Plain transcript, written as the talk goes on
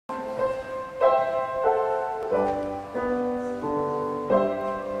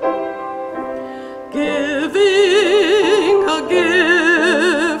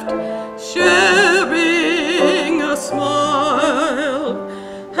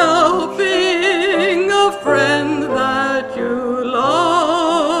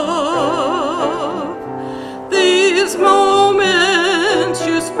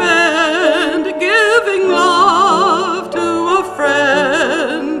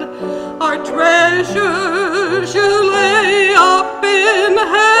treasures you lay up in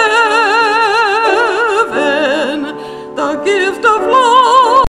heaven. The gift of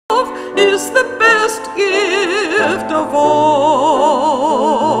love is the best gift of all.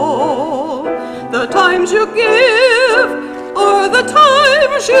 The times you give are the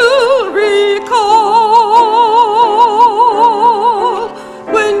times you'll recall.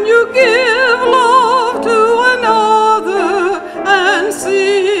 When you give love to another and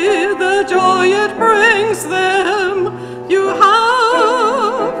see the joy it brings them, you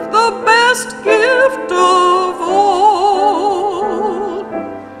have the best gift of all.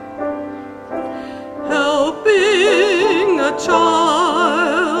 Helping a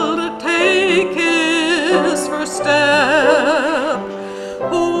child take his first step,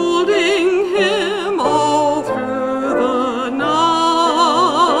 holding him all through the night,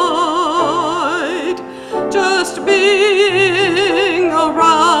 just being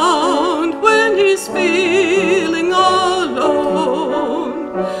around when he's feeling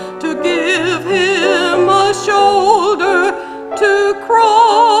alone, to give him a shoulder to cry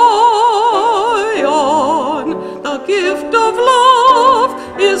on. The gift of love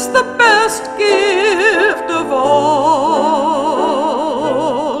is the best gift of all.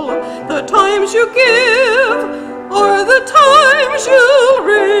 The times you give are the times you'll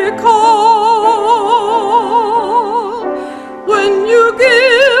recall. When you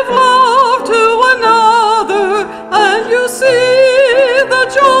give love to another and you see the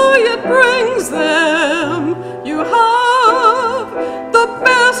joy it brings them, you have the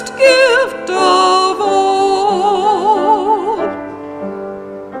best gift of all.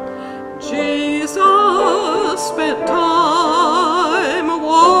 Jesus spent time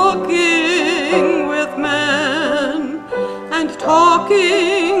walking with men and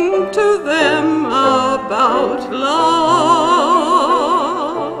talking to them about love.